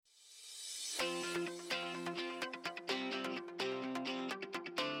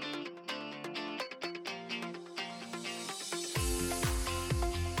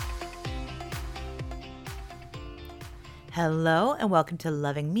Hello and welcome to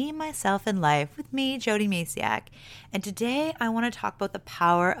Loving Me, Myself, and Life with me, Jody Masiak. And today I want to talk about the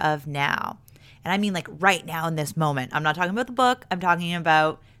power of now. And I mean like right now in this moment. I'm not talking about the book. I'm talking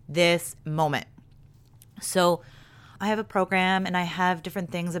about this moment. So I have a program and I have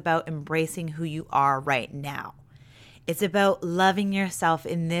different things about embracing who you are right now. It's about loving yourself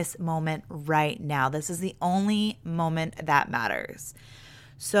in this moment right now. This is the only moment that matters.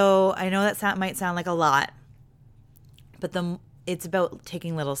 So I know that might sound like a lot, but it's about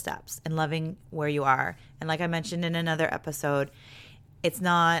taking little steps and loving where you are. And like I mentioned in another episode, it's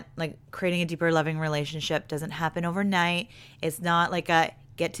not like creating a deeper loving relationship doesn't happen overnight. It's not like a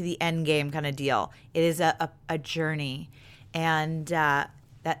get to the end game kind of deal. It is a journey. And that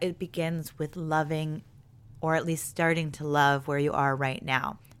it begins with loving, or at least starting to love where you are right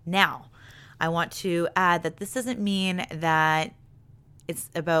now. Now, I want to add that this doesn't mean that it's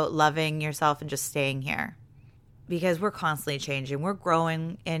about loving yourself and just staying here. Because we're constantly changing, we're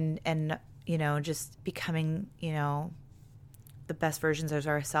growing and just becoming, the best versions of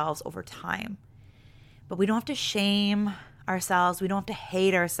ourselves over time. But we don't have to shame ourselves, we don't have to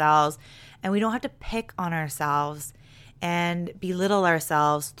hate ourselves, and we don't have to pick on ourselves and belittle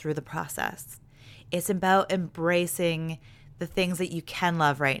ourselves through the process. It's about embracing the things that you can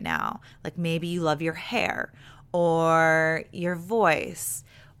love right now. Like maybe you love your hair or your voice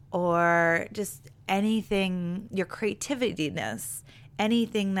or just anything, your creativiness,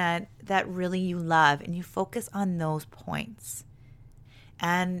 anything that really you love, and you focus on those points.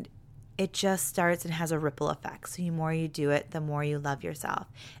 And it just starts and has a ripple effect. So the more you do it, the more you love yourself.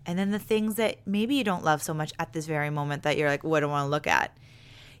 And then the things that maybe you don't love so much at this very moment that you're like, what do I want to look at?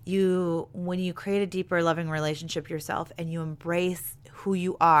 When you create a deeper loving relationship yourself and you embrace who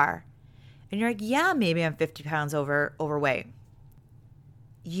you are, and you're like, yeah, maybe I'm 50 pounds overweight.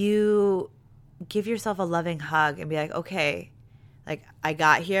 You give yourself a loving hug and be like, okay, like I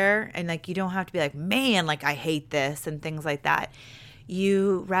got here. And like, you don't have to be like, man, like I hate this and things like that.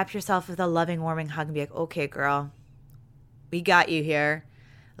 You wrap yourself with a loving, warming hug and be like, okay, girl, we got you here.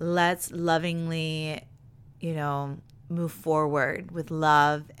 Let's lovingly, move forward with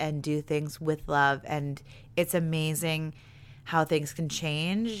love and do things with love. And it's amazing how things can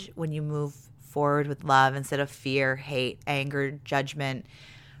change when you move forward with love instead of fear, hate, anger, judgment,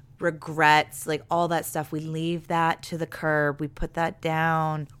 regrets, like all that stuff. We leave that to the curb. We put that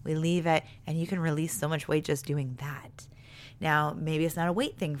down. We leave it, and you can release so much weight just doing that. Now, maybe it's not a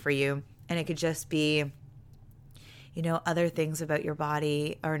weight thing for you, and it could just be, other things about your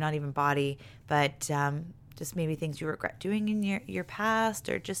body, or not even body, but just maybe things you regret doing in your past,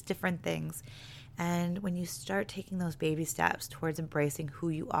 or just different things. And when you start taking those baby steps towards embracing who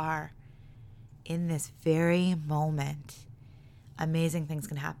you are in this very moment, amazing things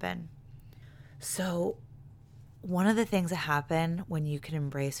can happen. So one of the things that happen when you can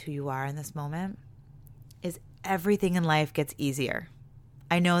embrace who you are in this moment is everything in life gets easier.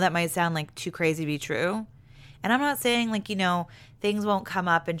 I know that might sound like too crazy to be true. And I'm not saying like, things won't come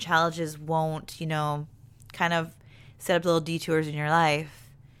up and challenges won't, kind of set up little detours in your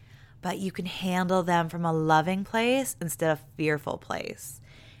life. But you can handle them from a loving place instead of fearful place.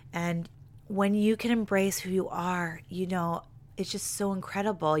 And when you can embrace who you are, it's just so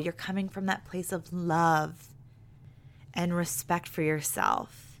incredible. You're coming from that place of love and respect for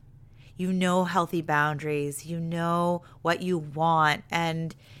yourself. You know healthy boundaries. You know what you want,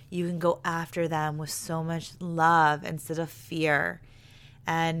 and you can go after them with so much love instead of fear.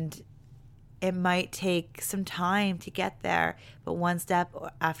 And it might take some time to get there, but one step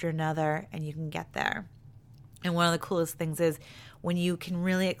after another, and you can get there. And one of the coolest things is when you can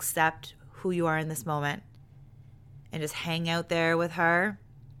really accept who you are in this moment, and just hang out there with her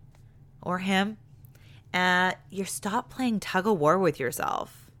or him, you stop playing tug of war with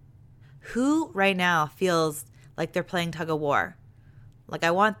yourself. Who right now feels like they're playing tug of war? Like,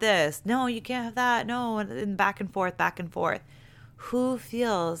 I want this. No, you can't have that. No, and back and forth, back and forth. Who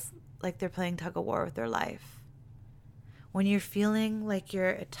feels like they're playing tug of war with their life? When you're feeling like you're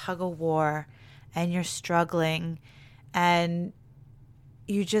a tug of war and you're struggling and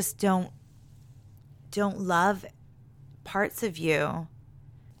you just don't love parts of you,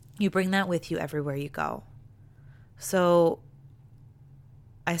 you bring that with you everywhere you go. So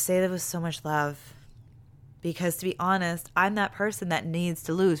I say that with so much love, because to be honest, I'm that person that needs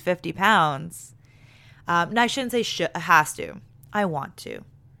to lose 50 pounds. And I shouldn't say has to. I want to.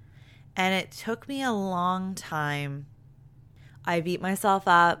 And it took me a long time. I beat myself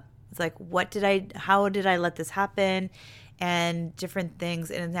up. It's like, how did I let this happen? And different things.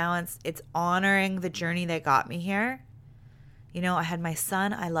 And now it's honoring the journey that got me here. I had my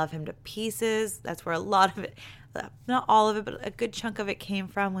son. I love him to pieces. That's where a lot of it, not all of it, but a good chunk of it came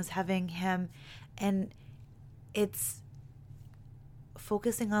from was having him. And it's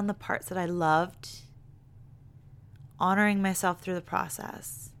focusing on the parts that I loved, honoring myself through the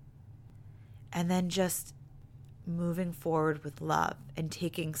process, and then just moving forward with love and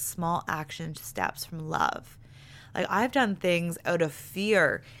taking small action steps from love. Like, I've done things out of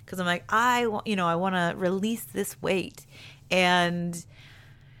fear because I'm like, I want to release this weight. And,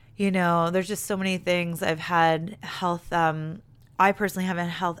 there's just so many things. I've had health, I personally haven't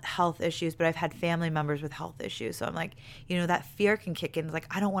had health issues, but I've had family members with health issues. So I'm like, that fear can kick in. It's like,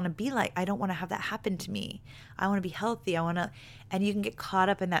 I don't want to have that happen to me. I want to be healthy. And you can get caught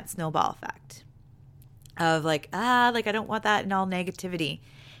up in that snowball effect of like, I don't want that and all negativity.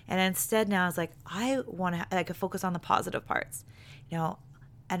 And instead now it's like, I want to focus on the positive parts,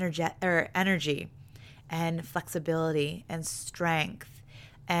 energy and flexibility and strength.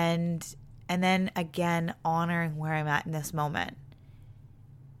 And then again, honoring where I'm at in this moment.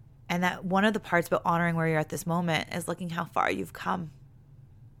 And that one of the parts about honoring where you're at this moment is looking how far you've come.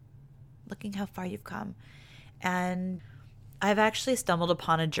 And I've actually stumbled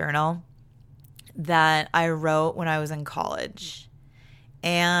upon a journal that I wrote when I was in college.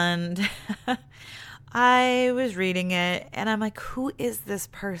 And I was reading it and I'm like, who is this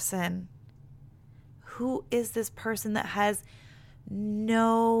person? Who is this person that has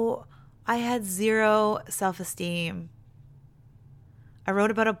I had zero self-esteem. I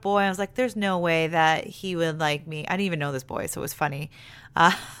wrote about a boy. I was like, there's no way that he would like me. I didn't even know this boy, so it was funny.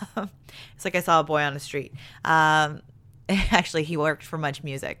 It's like I saw a boy on the street. Actually, he worked for Much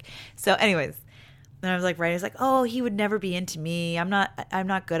Music. So anyways, then I was like writing. I was like, oh, he would never be into me. I'm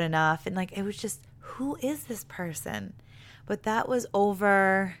not good enough. And like, it was just, who is this person? But that was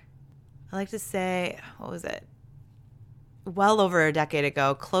over, I like to say, what was it? Well over a decade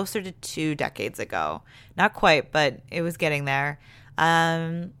ago, closer to 2 decades ago. Not quite, but it was getting there.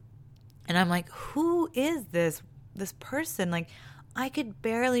 And I'm like, who is this person? Like, I could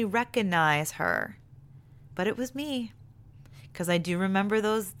barely recognize her, but it was me. Because I do remember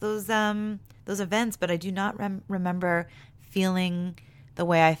those events, but I do not remember feeling the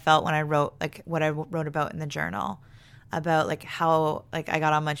way I felt when I wrote, like what I wrote about in the journal, about like how like I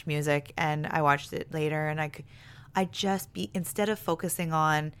got on Much Music and I watched it later, and instead of focusing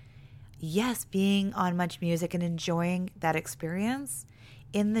on being on Much Music and enjoying that experience,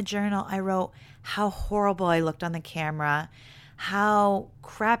 in the journal I wrote how horrible I looked on the camera, how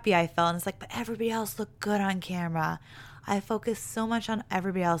crappy I felt, and it's like, but everybody else looked good on camera. I focused so much on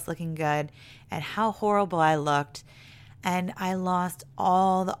everybody else looking good and how horrible I looked, and I lost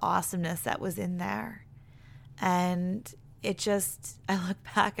all the awesomeness that was in there. And I look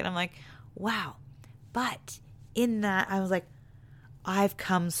back and I'm like, wow. But in that, I was like, I've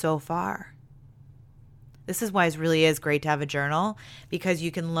come so far. This is why it really is great to have a journal, because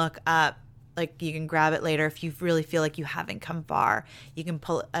you can look up, like you can grab it later if you really feel like you haven't come far. You can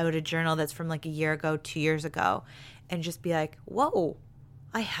pull out a journal that's from like a year ago, 2 years ago, and just be like, whoa,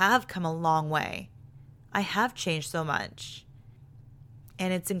 I have come a long way. I have changed so much.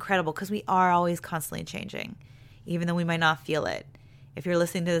 And it's incredible because we are always constantly changing, even though we might not feel it. If you're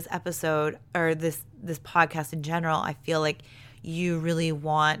listening to this episode or this podcast in general, I feel like you really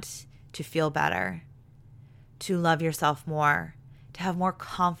want to feel better, to love yourself more, to have more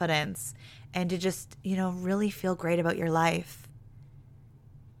confidence, and to just, really feel great about your life.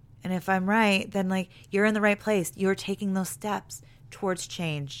 And if I'm right, then like you're in the right place. You're taking those steps towards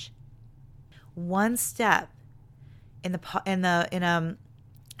change. One step in the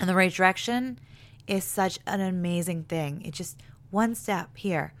right direction is such an amazing thing. It's just one step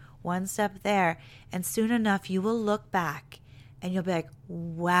here, one step there, and soon enough you will look back and you'll be like,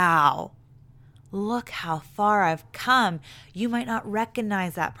 wow, look how far I've come. You might not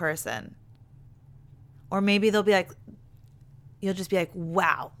recognize that person. Or maybe you'll just be like,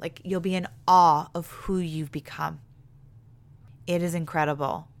 wow, like you'll be in awe of who you've become. It is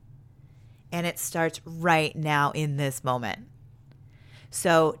incredible. And it starts right now in this moment.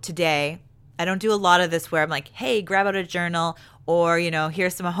 So today, I don't do a lot of this where I'm like, hey, grab out a journal or,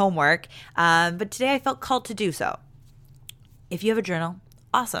 here's some homework. But today I felt called to do so. If you have a journal,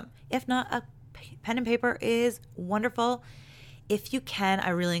 awesome. If not, a pen and paper is wonderful. If you can, I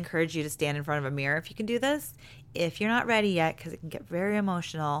really encourage you to stand in front of a mirror if you can do this. If you're not ready yet, because it can get very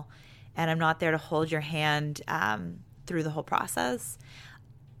emotional and I'm not there to hold your hand through the whole process,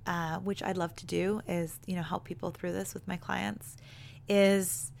 which I'd love to do is, help people through this with my clients,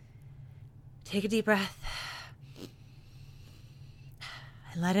 is take a deep breath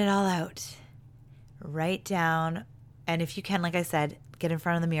and let it all out. Write down. And if you can, like I said, get in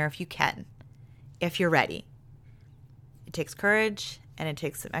front of the mirror if you can, if you're ready. It takes courage and it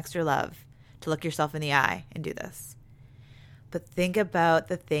takes some extra love to look yourself in the eye and do this. But think about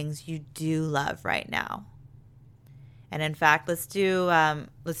the things you do love right now. And in fact, let's do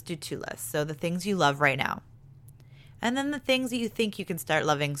 2 lists. So the things you love right now. And then the things that you think you can start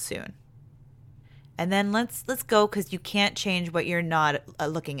loving soon. And then let's go, because you can't change what you're not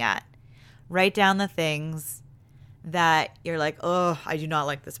looking at. Write down the things that you're like, oh, I do not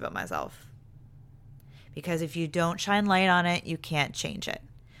like this about myself. Because if you don't shine light on it, you can't change it.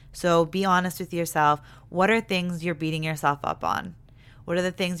 So be honest with yourself. What are things you're beating yourself up on? What are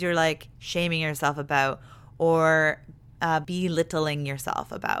the things you're like shaming yourself about or belittling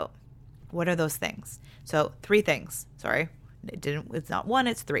yourself about? What are those things? So 3 things. Sorry, it's not 1,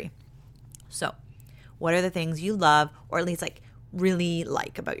 it's 3. So what are the things you love, or at least like really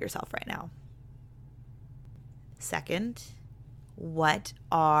like about yourself right now? Second, what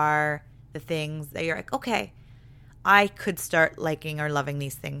are the things that you're like, okay, I could start liking or loving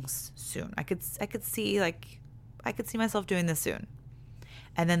these things soon. I could see myself doing this soon.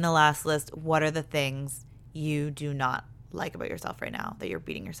 And then the last list, what are the things you do not like about yourself right now that you're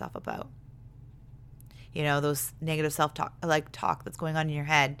beating yourself up about? You know, those negative self-talk, like talk that's going on in your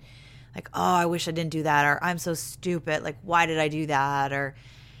head. Like, oh, I wish I didn't do that. Or I'm so stupid. Like, why did I do that? Or,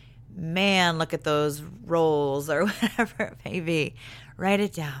 man, look at those rolls, or whatever it may be. Write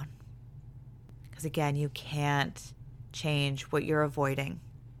it down. Because again, you can't change what you're avoiding.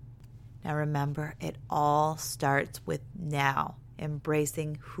 Now remember, it all starts with now.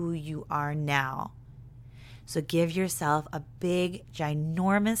 Embracing who you are now. So give yourself a big,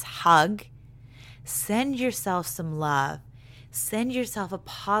 ginormous hug. Send yourself some love. Send yourself a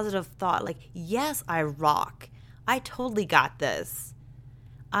positive thought like, yes, I rock. I totally got this.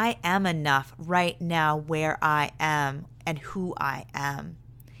 I am enough right now where I am and who I am.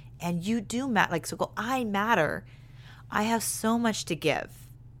 And you do matter. Like, so go, I matter. I have so much to give.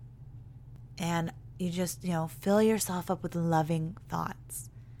 And you just, fill yourself up with loving thoughts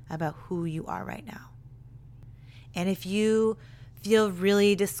about who you are right now. And if you feel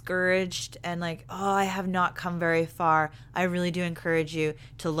really discouraged and like, oh, I have not come very far, I really do encourage you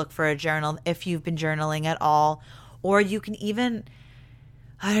to look for a journal if you've been journaling at all. Or you can even,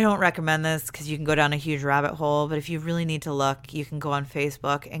 I don't recommend this because you can go down a huge rabbit hole, but if you really need to look, you can go on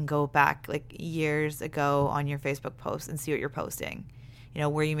Facebook and go back like years ago on your Facebook posts and see what you're posting.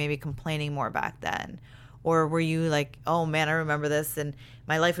 Were you maybe complaining more back then? Or were you like, oh man, I remember this and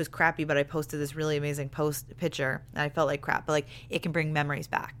my life was crappy, but I posted this really amazing picture and I felt like crap. But like, it can bring memories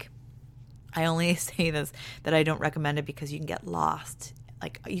back. I only say this that I don't recommend it because you can get lost.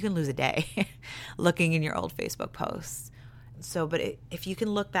 Like, you can lose a day looking in your old Facebook posts. So, but if you can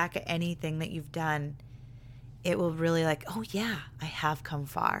look back at anything that you've done, it will really like, oh yeah, I have come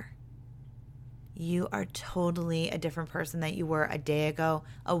far. You are totally a different person than you were a day ago,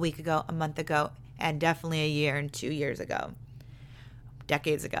 a week ago, a month ago, and definitely a year and 2 years ago,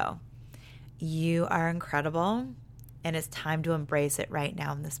 decades ago. You are incredible, and it's time to embrace it right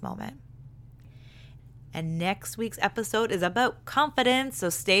now in this moment. And next week's episode is about confidence, so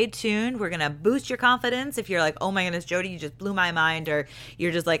stay tuned. We're going to boost your confidence. If you're like, oh my goodness, Jody, you just blew my mind, or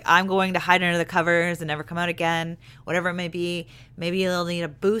you're just like, I'm going to hide under the covers and never come out again, whatever it may be, maybe you'll need a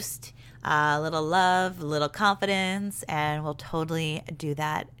boost, a little love, a little confidence, and we'll totally do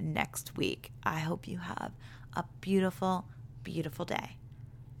that next week. I hope you have a beautiful, beautiful day.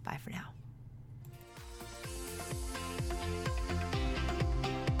 Bye for now.